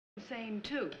insane,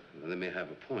 too. Well, they may have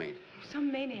a point.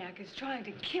 Some maniac is trying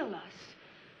to kill us.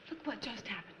 Look what just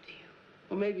happened to you.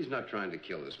 Well, maybe he's not trying to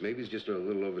kill us. Maybe he's just a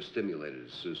little overstimulated,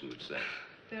 as Susan would say.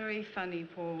 Very funny,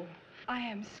 Paul. I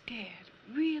am scared.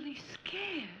 Really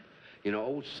scared. You know,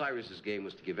 old Cyrus's game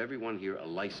was to give everyone here a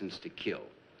license to kill.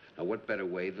 Now, what better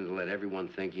way than to let everyone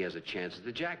think he has a chance at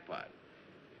the jackpot?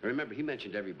 Now, remember, he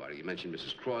mentioned everybody. He mentioned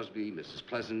Mrs. Crosby, Mrs.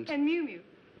 Pleasant. And Mew Mew.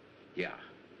 Yeah.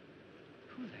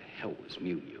 Who the hell was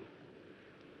Mew Mew?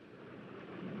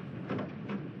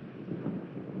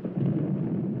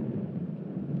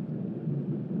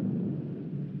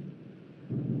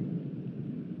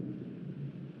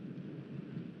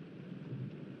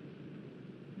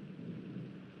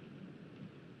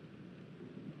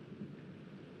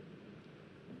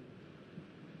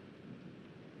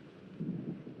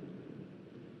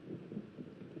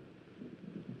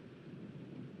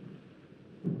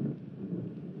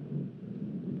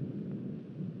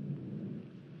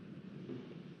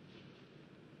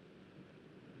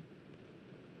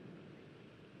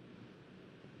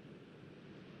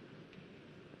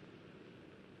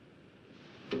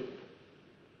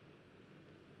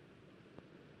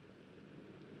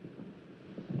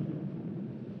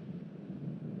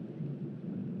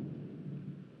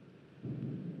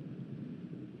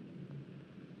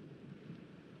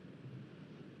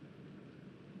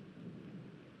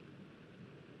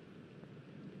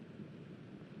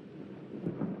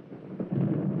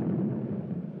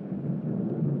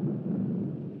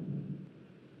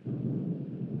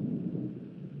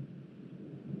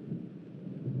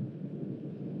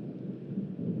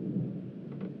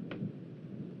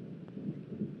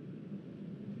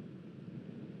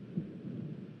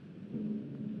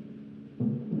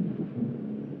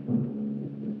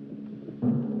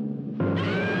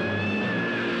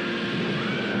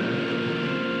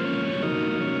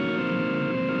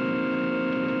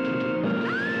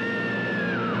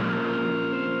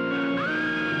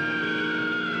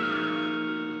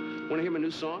 Want to hear my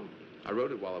new song? I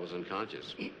wrote it while I was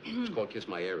unconscious. It's called Kiss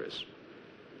My Eras.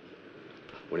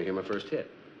 Want to hear my first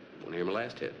hit? Want to hear my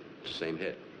last hit? It's the same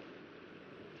hit.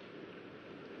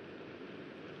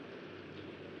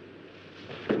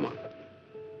 Come on.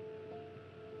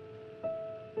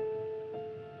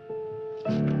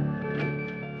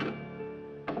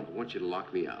 I want you to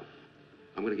lock me out.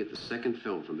 I'm going to get the second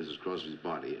film from Mrs. Crosby's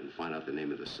body and find out the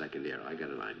name of the second heir. I got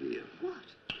an idea. What?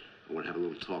 I want to have a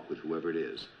little talk with whoever it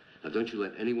is. Now, don't you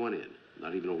let anyone in,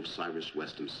 not even old Cyrus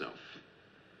West himself.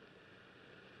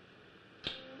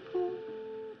 Paul,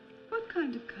 what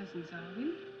kind of cousins are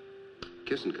we?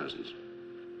 Kissing cousins.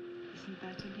 Isn't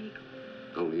that illegal?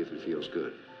 Only if it feels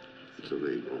good. It's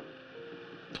illegal.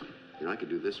 You know, I could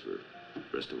do this for the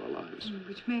rest of our lives.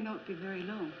 Which may not be very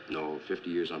long. No, 50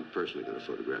 years, I'm personally going to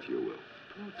photograph your will.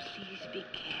 Paul, please be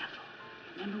careful.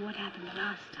 Remember what happened the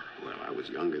last time. Well, I was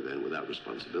younger then, without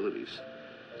responsibilities.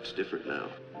 It's different now.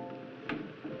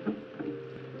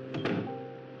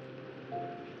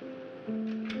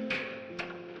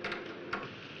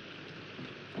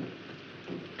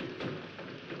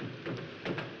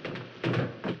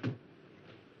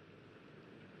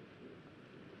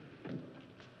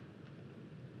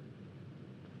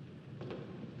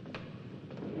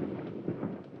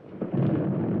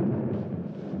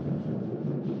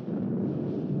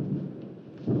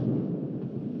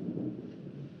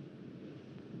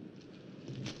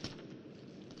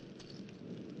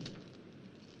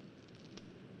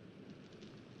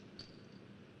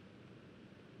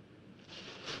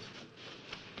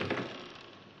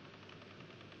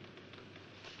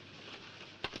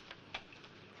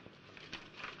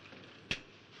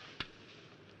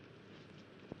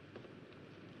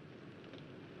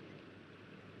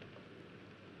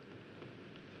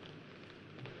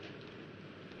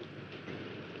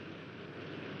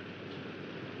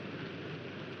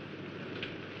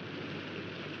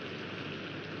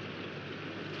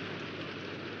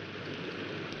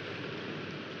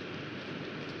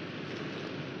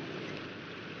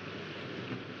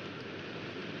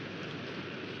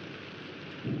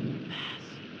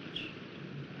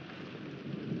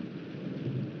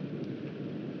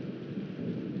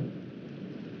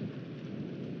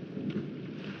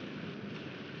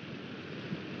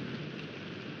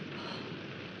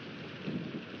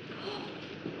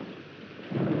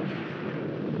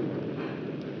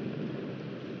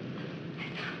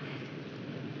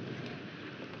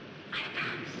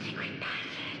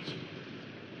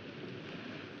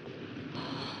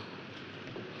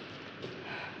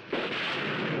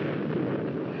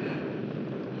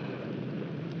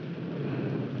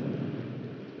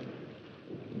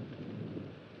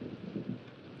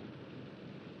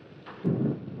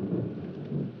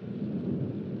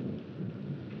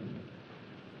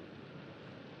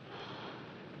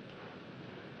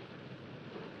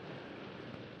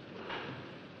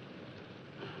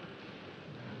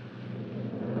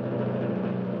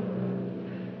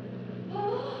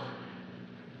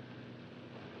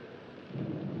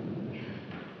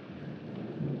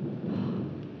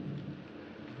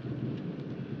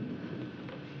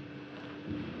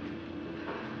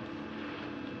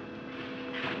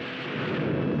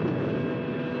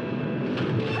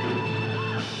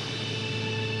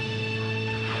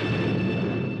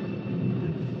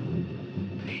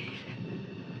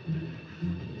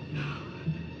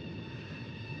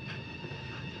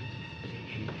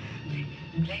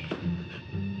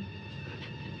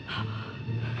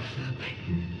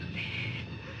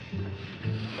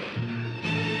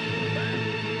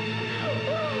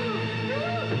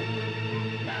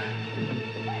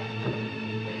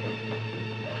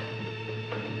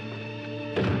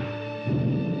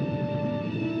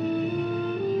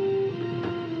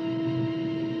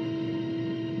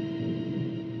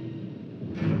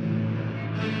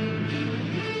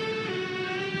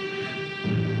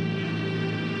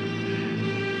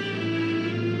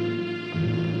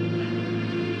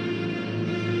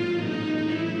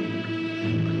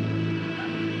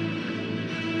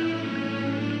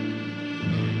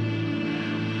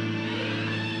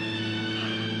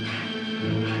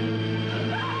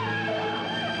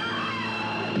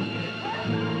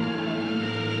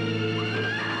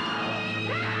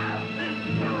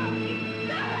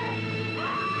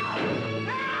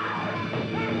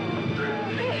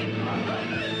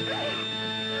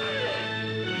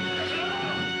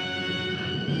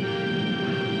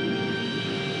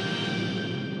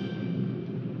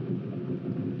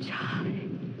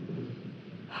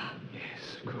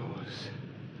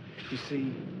 You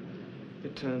see,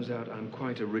 it turns out I'm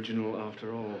quite original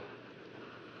after all.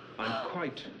 I'm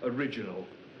quite original,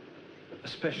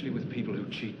 especially with people who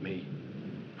cheat me.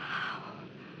 How?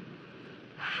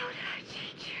 How did I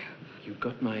cheat you? You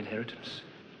got my inheritance.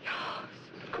 Yours.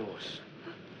 Of course.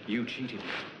 You cheated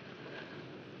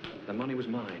me. The money was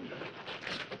mine.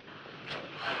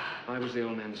 I was the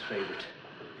old man's favorite.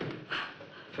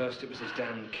 First, it was his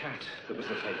damned cat that was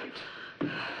the favorite.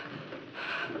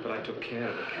 But I took care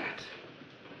of the cat.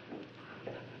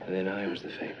 And then I was the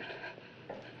favorite.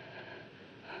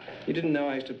 You didn't know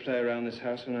I used to play around this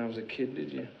house when I was a kid,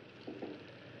 did you?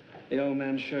 The old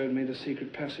man showed me the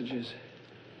secret passages.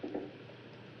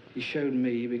 He showed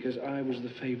me because I was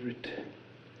the favorite.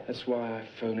 That's why I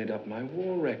phoned up my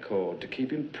war record, to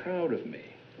keep him proud of me.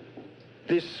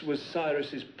 This was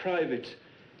Cyrus's private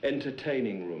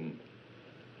entertaining room.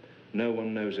 No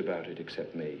one knows about it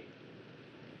except me,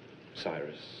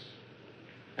 Cyrus,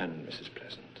 and Mrs.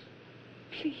 Pleasant.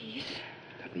 Please.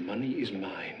 That money is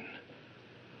mine.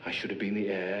 I should have been the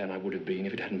heir, and I would have been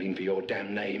if it hadn't been for your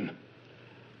damn name.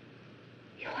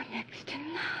 You're next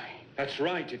in line. That's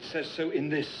right. It says so in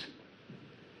this.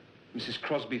 Mrs.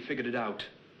 Crosby figured it out.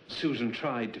 Susan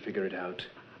tried to figure it out.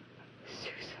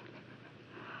 Susan.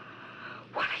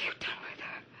 What have you done with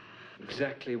her?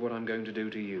 Exactly what I'm going to do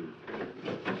to you.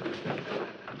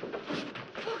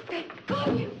 Oh, thank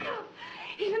God you come.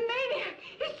 He's a maniac.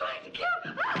 He's trying to kill.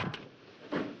 Ah!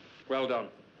 Well done.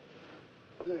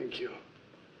 Thank you.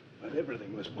 But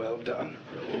everything was well done.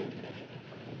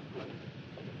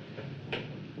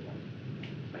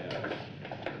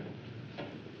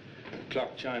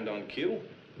 Clock chimed on cue.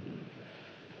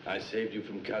 I saved you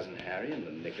from Cousin Harry in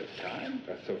the nick of time.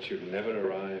 I thought you'd never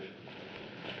arrive.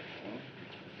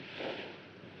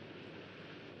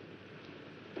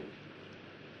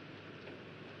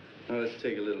 Now, let's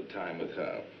take a little time with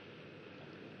her.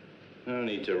 No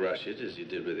need to rush it as you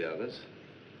did with the others.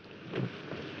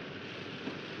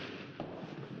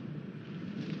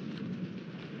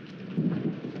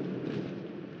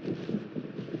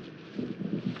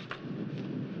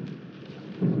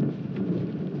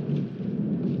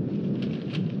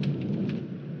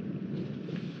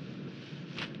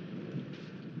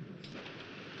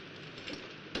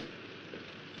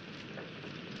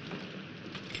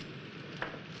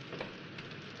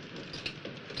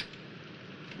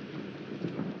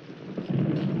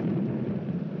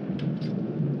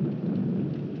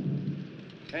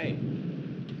 Hey,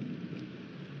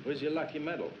 where's your lucky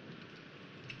medal?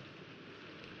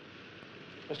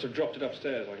 Must have dropped it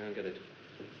upstairs. I can't get it.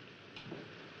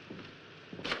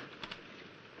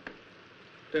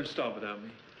 Don't start without me.